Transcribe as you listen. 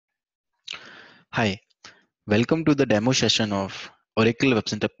Hi, welcome to the demo session of Oracle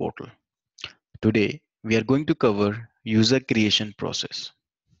Webcenter Portal. Today, we are going to cover user creation process.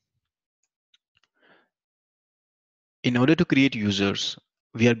 In order to create users,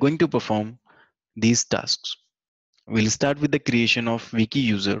 we are going to perform these tasks. We'll start with the creation of wiki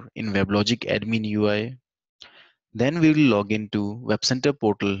user in WebLogic admin UI. Then we will log into Webcenter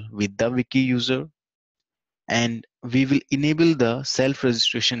Portal with the wiki user, and we will enable the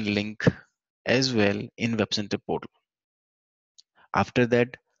self-registration link as well in Webcenter Portal. After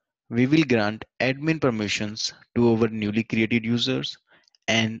that, we will grant admin permissions to our newly created users,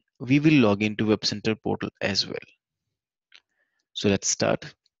 and we will log into WebCenter Portal as well. So let's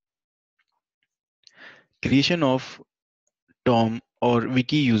start. Creation of Tom or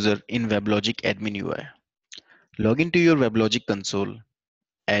wiki user in WebLogic admin UI. Log into your WebLogic console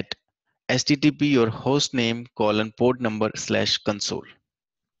at http your hostname port number /console.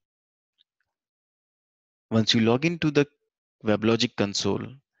 Once you log into the WebLogic console,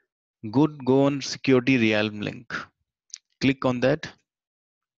 go on security realm link. Click on that,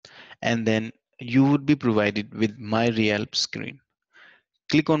 and then you would be provided with my realm screen.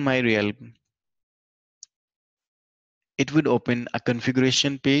 Click on my realm. It would open a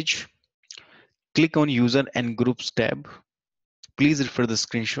configuration page. Click on user and groups tab. Please refer the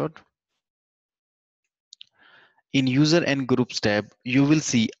screenshot. In user and groups tab, you will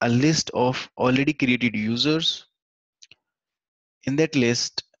see a list of already created users. In that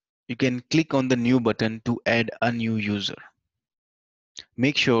list, you can click on the new button to add a new user.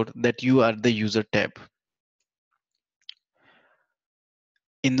 Make sure that you are the user tab.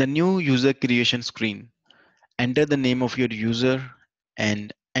 In the new user creation screen, enter the name of your user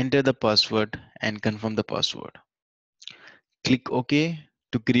and enter the password and confirm the password. Click OK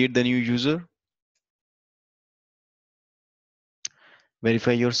to create the new user.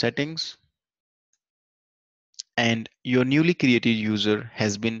 Verify your settings, and your newly created user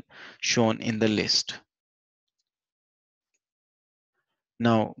has been shown in the list.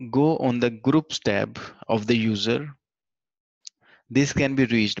 Now go on the Groups tab of the user. This can be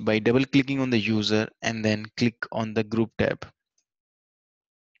reached by double clicking on the user and then click on the Group tab.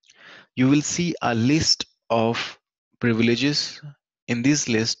 You will see a list of privileges. In this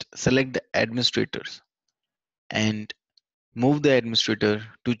list, select the administrators and move the administrator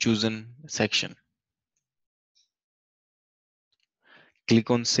to chosen section. Click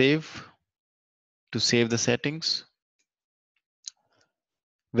on Save to save the settings.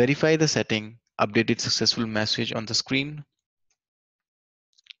 Verify the setting, updated successful message on the screen.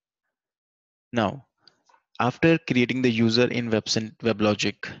 Now, after creating the user in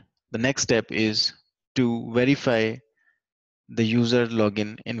WebLogic, the next step is to verify the user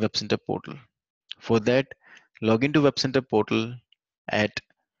login in WebCenter Portal. For that, log into WebCenter Portal at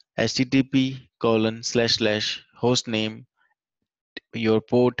http://hostname, your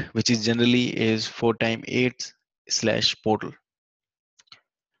port, which is generally is 4x8/portal.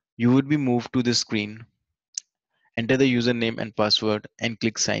 You would be moved to this screen. Enter the username and password and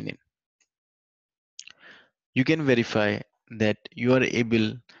click sign in. You can verify that you are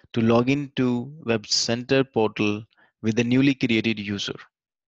able to log into WebCenter Portal with the newly created user.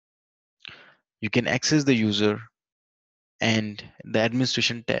 You can access the user and the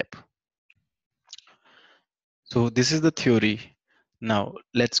administration tab. So this is the theory. Now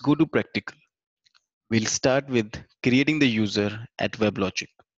let's go to practical. We'll start with creating the user at WebLogic.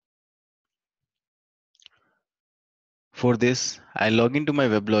 For this, I log into my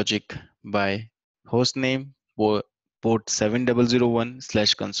WebLogic by hostname port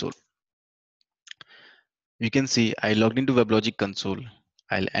 7001/console. You can see I logged into WebLogic console.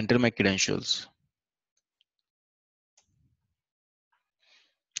 I'll enter my credentials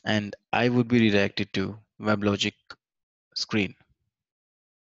and I would be redirected to WebLogic screen.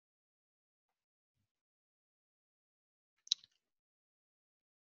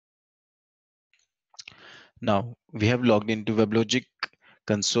 Now we have logged into WebLogic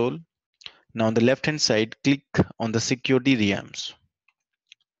console. Now on the left hand side, click on the security realms.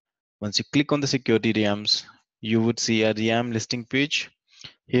 Once you click on the security realms, you would see a realm listing page.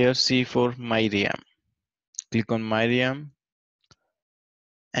 Here, see for my realm. Click on my realm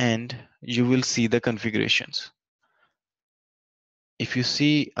and you will see the configurations. If you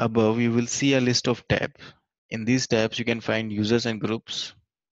see above, you will see a list of tabs. In these tabs, you can find users and groups.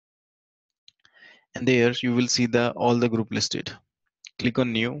 And there you will see all the group listed. Click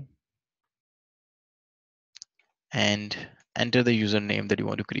on new and enter the username that you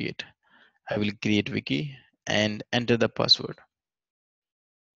want to create. I will create wiki and enter the password.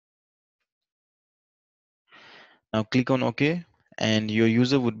 Now click on OK and your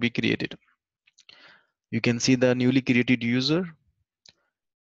user would be created. You can see the newly created user.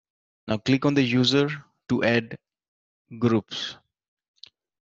 Now click on the user to add groups.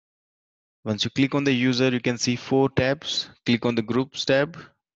 Once you click on the user, you can see 4 tabs. Click on the groups tab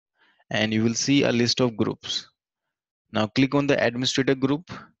and you will see a list of groups. Now click on the administrator group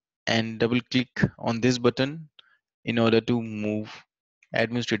and double click on this button in order to move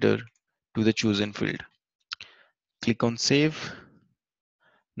administrator to the chosen field. Click on save.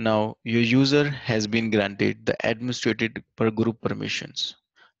 Now your user has been granted the administrated per group permissions.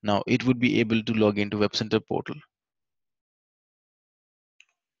 Now it would be able to log into WebCenter portal.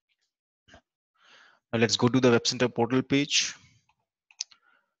 Now let's go to the WebCenter portal page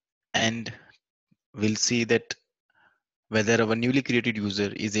and we'll see that whether our newly created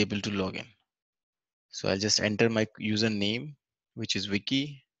user is able to log in. So I'll just enter my username, which is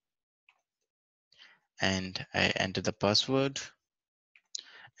Wiki, and I enter the password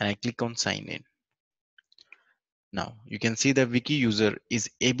and I click on sign in. Now you can see the Wiki user is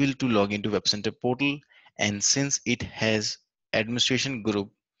able to log into WebCenter portal, and since it has administration group,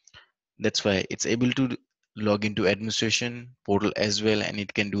 that's why it's able to log into administration portal as well, and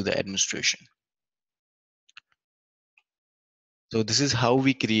it can do the administration. So this is how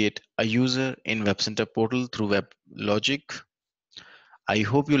we create a user in WebCenter portal through WebLogic. I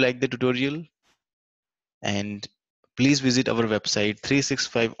hope you like the tutorial, and please visit our website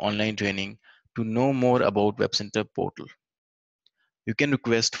 365 online training to know more about WebCenter portal. You can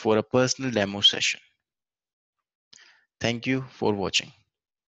request for a personal demo session. Thank you for watching.